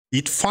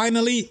it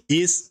finally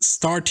is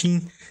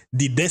starting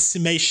the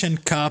Decimation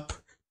Cup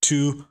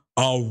II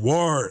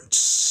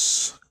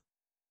awards.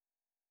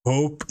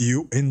 Hope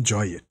you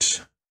enjoy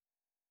it.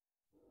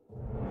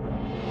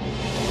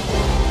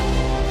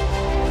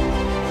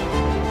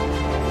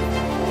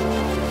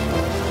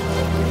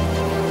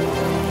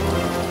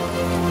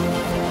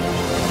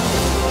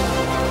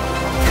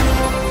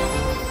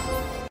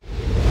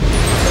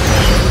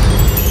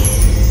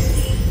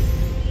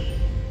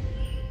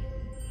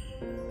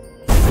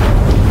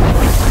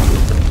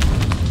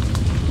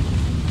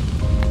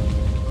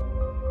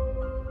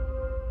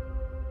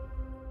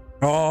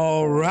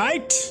 All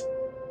right.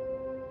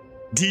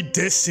 The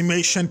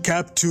Decimation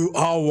Cup II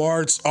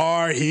awards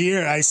are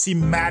here. I see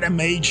Madam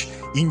Age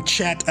in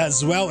chat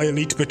as well.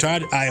 Elite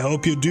Petard, I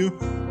hope you do.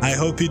 I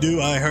hope you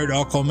do. I heard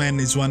Aquaman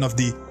is one of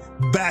the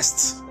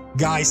best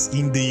guys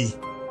in the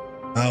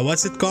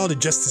what's it called? The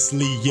Justice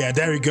League. Yeah,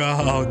 there you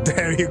go.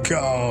 There you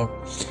go.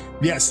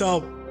 Yeah,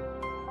 so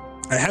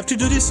I have to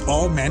do this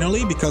all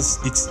manually because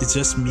it's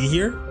just me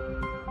here.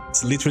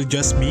 It's literally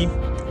just me.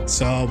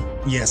 So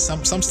yeah,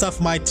 some stuff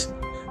might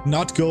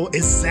not go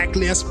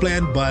exactly as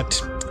planned, but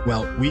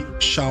well, we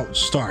shall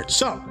start.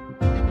 So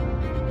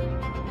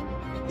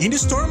in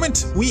this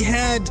tournament we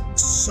had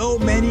so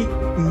many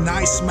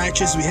nice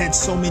matches, we had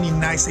so many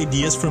nice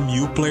ideas from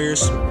you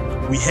players.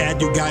 We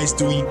had you guys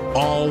doing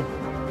all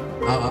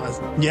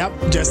yep,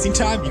 just in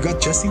time. You got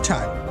just in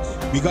time.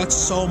 We got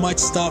so much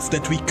stuff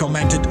that we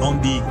commented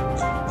on the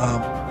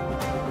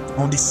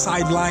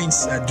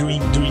sidelines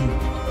during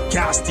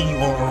casting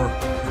or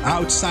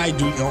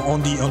outside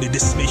on the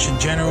Decimation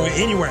General,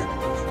 anywhere.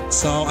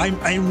 So I'm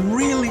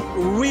really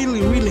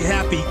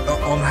happy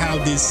on how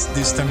this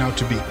turned out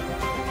to be.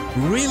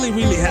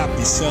 Really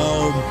happy.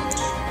 So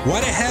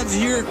what I have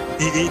here,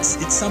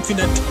 it's something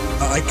that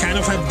I kind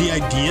of have the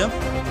idea,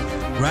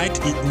 right?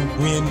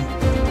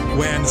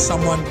 When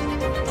someone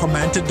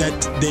commented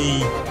that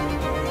they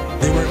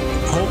were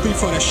hoping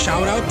for a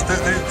shout out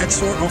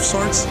of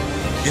sorts,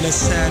 and I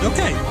said,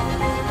 okay.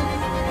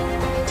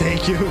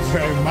 Thank you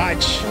very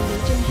much,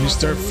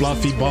 Mr.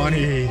 Fluffy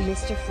Bunny.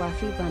 Mr.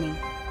 Fluffy Bunny,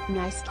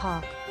 nice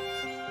talk.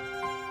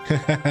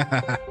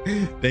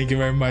 Thank you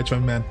very much, my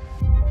man.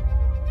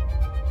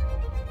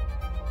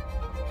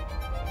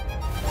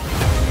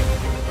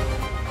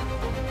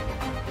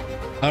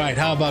 All right,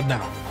 how about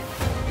now?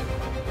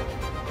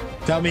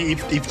 Tell me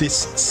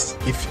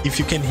if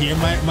you can hear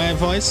my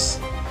voice.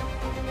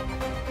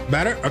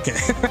 Better? Okay.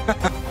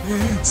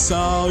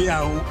 So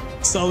yeah.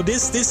 So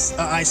this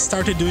I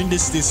started doing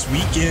this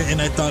week, and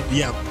I thought,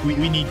 yeah,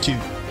 we need to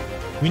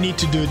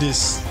do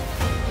this.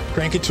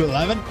 Crank it to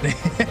 11.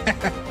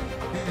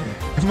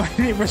 My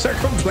neighbors are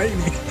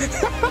complaining.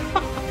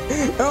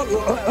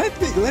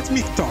 Let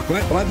me talk.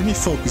 Let me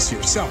focus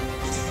here. So,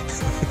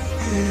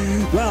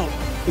 well,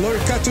 Lord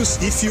Catus,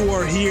 if you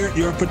are here,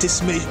 your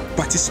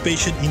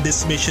participation in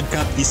Decimation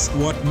Cup is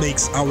what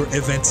makes our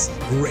events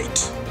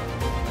great.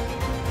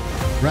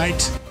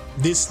 Right?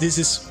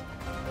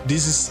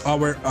 This is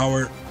our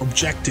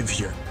objective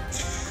here.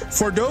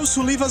 For those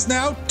who leave us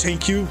now,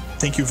 thank you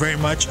very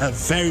much. A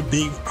very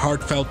big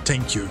heartfelt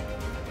thank you.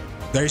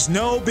 There is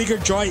no bigger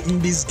joy in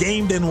this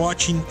game than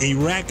watching a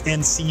wreck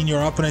and seeing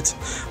your opponent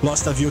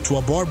lost a view to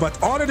a board. But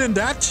other than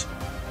that,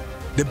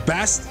 the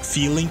best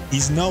feeling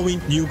is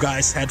knowing you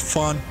guys had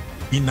fun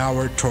in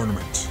our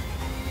tournament.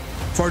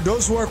 For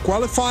those who are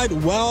qualified,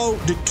 well,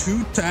 the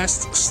 2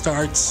 test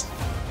starts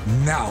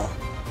now.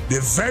 The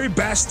very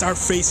best are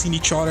facing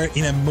each other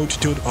in a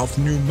multitude of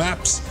new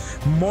maps,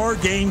 more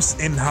games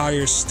and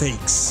higher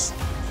stakes.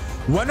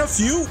 One of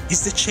you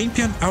is the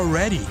champion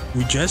already,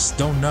 we just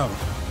don't know.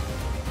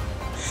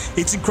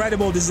 It's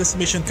incredible this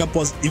Decimation Cup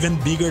was even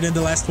bigger than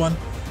the last one.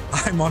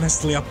 I'm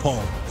honestly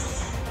appalled.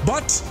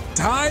 But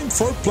time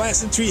for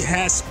pleasantry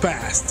has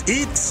passed.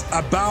 It's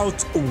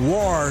about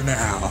war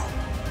now.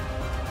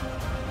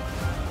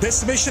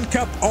 Decimation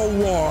Cup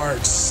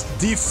Awards.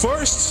 The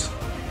first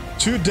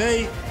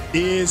today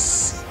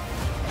is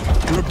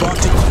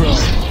Robotic Pro.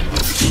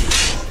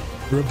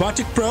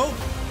 Robotic Pro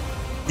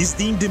is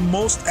deemed the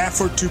most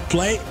effort to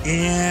play,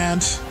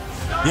 and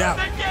yeah,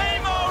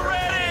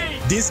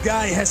 this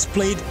guy has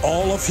played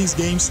all of his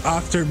games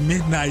after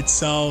midnight,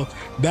 so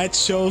that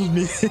shows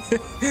me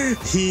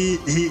he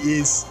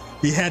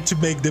had to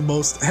make the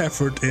most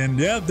effort, and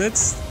yeah,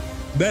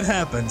 that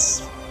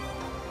happens.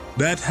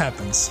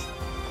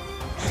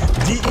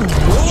 The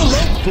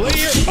Warlock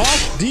player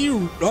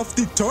of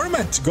the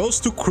tournament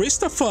goes to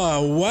Christopher.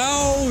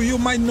 Well, you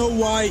might know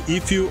why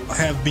if you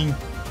have been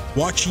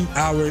watching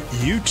our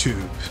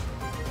YouTube.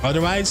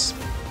 Otherwise,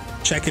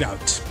 check it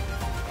out.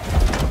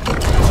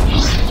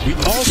 We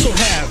also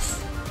have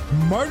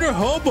Murder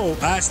Hobo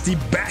as the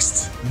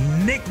best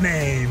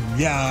nickname.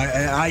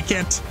 Yeah, I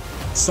can't.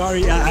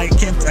 Sorry, I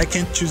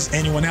can't choose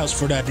anyone else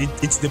for that.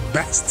 It's the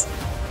best.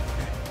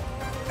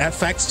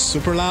 FX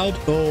super loud.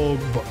 Oh.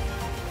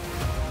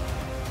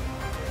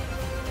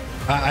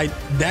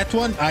 That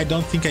one I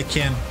don't think I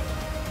can't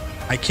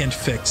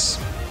fix.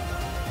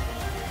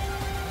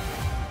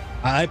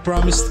 I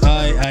promised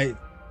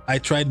I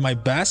tried my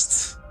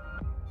best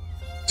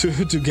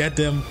to get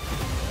them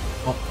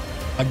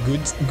a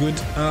good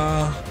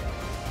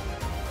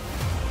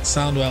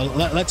sound. Well,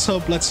 let's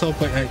hope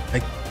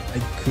I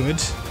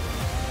could.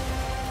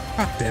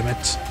 God damn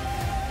it.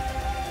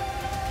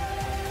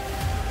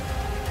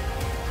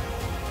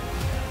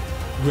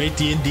 Great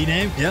D&D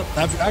name. Yep.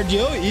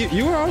 RDO,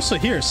 you were also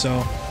here,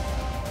 so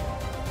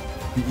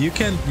you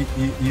can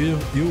you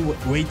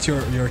wait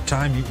your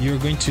time. You're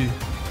going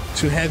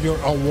to have your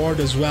award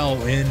as well,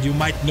 and you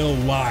might know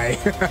why.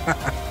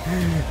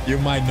 You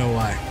might know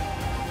why.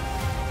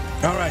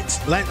 All right,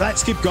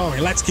 let's keep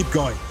going. Let's keep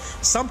going.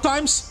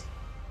 Sometimes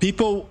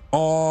people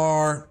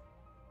are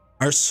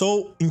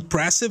so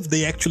impressive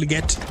they actually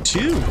get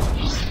 2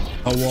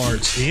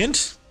 awards,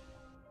 and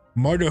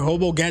Murder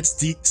Hobo gets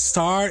the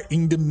star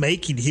in the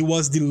making. He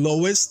was the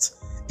lowest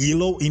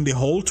elo in the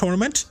whole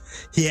tournament.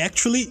 He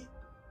actually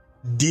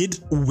did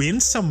win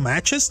some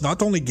matches,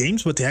 not only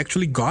games, but he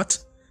actually got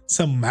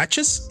some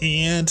matches,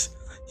 and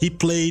he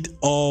played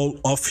all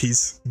of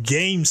his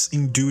games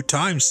in due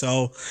time,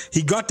 so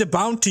he got the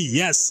bounty.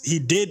 Yes, he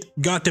did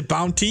got the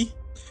bounty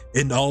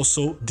and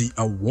also the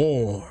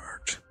award.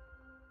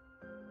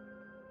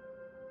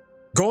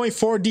 Going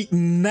for the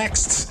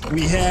next,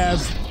 we have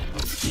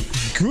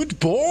Good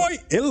Boy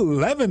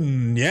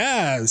 11.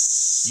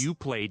 Yes. You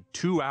played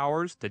 2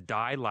 hours to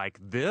die like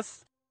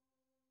this?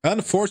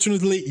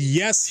 Unfortunately,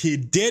 yes, he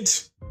did.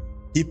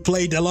 He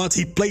played a lot.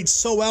 He played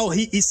so well.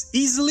 He is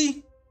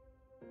easily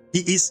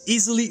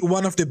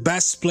one of the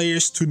best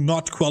players to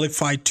not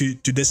qualify to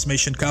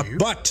Decimation Cup.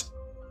 But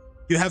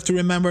you have to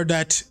remember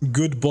that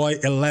Good Boy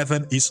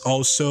 11 is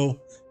also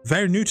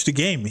very new to the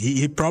game.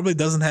 He probably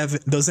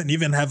doesn't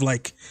even have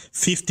like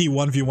 50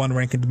 1v1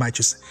 ranked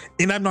matches.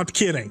 And I'm not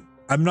kidding.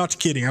 I'm not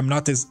kidding. I'm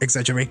not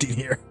exaggerating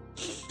here.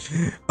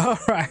 All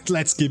right,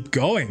 let's keep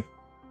going.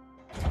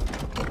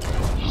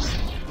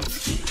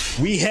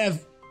 We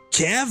have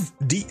Kev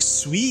the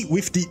Sui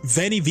with the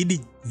Veni Vidi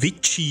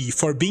Vici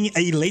for being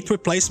a late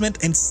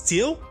replacement and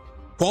still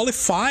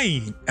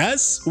qualifying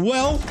as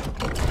well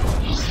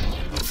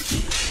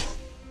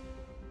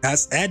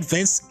as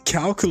Advanced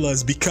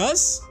Calculus,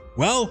 because,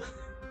 well,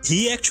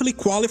 he actually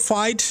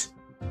qualified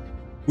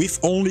with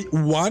only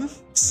 1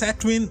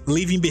 set win,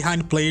 leaving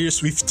behind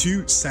players with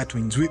 2 set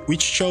wins,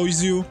 which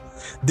shows you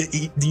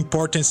the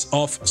importance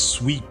of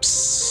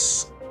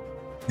sweeps.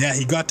 Yeah,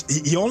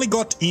 he only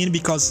got in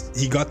because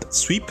he got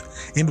sweep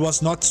and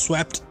was not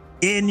swept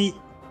any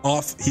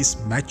of his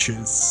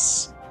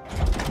matches.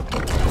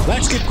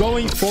 Let's keep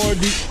going for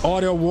the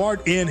other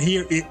award, and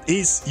here it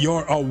is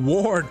your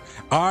award,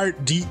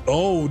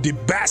 RDO, the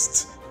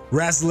best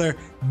wrestler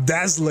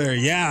dazzler.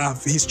 Yeah,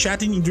 his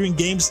chatting during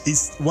games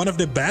is one of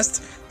the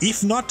best,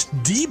 if not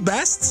the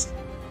best,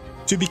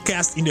 to be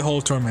cast in the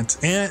whole tournament,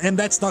 and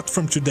that's not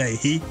from today.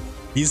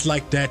 He's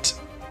like that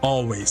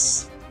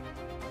always.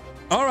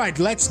 All right,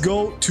 let's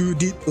go to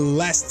the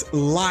last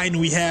line.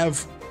 We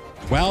have,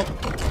 well,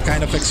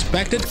 kind of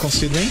expected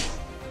considering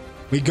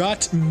we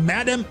got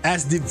Madam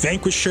as the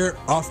vanquisher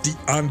of the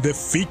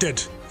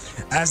undefeated,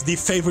 as the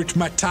favorite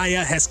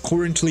Mataya has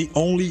currently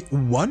only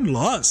 1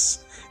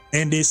 loss,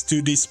 and is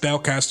to the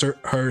spellcaster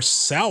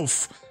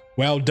herself.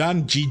 Well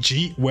done,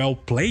 GG, well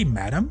played,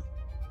 Madam.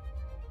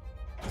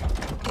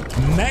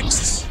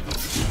 Next,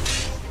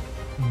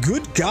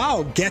 Good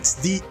Gal gets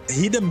the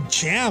Hidden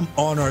Gem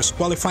honors,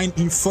 qualifying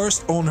in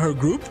first on her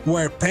group,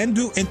 where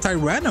Pandu and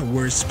Tyrana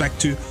were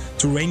expected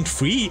to reign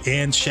free,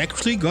 and she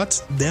actually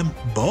got them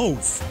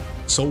both.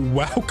 So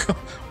welcome,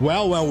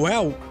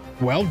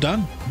 well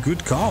done,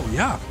 Good Gal,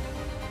 yeah.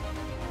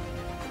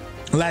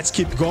 Let's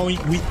keep going.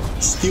 We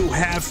still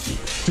have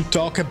to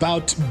talk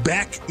about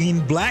Back in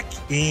Black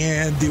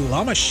and the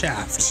Llama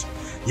Shaft.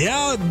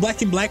 Yeah,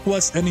 Black in Black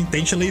was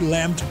unintentionally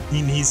lammed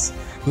in his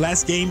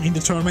last game in the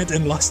tournament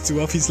and lost 2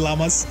 of his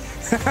llamas.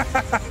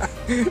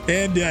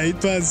 And yeah,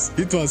 it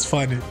was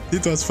funny.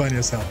 It was funny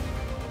as hell.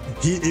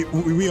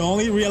 We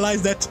only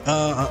realized that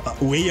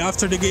way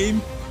after the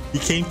game. He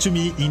came to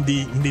me in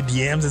the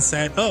DMs and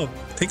said, "Oh,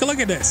 take a look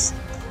at this.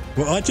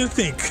 What do you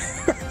think?"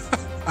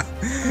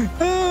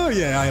 Oh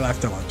yeah, I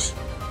laughed a lot.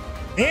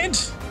 And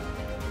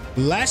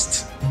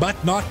last but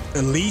not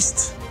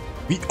least,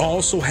 we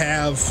also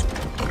have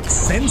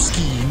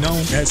Sensky,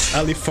 known as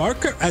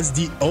Alifarka, as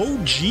the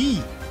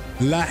OG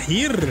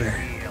Lahir.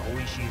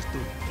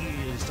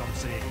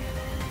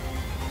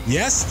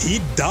 Yes, he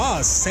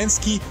does.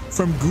 Sensky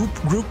from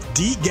Group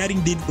D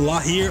getting the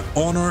Lahir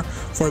honor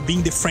for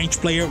being the French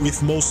player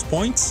with most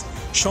points,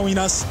 showing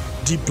us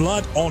the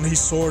blood on his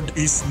sword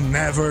is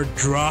never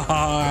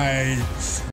dry.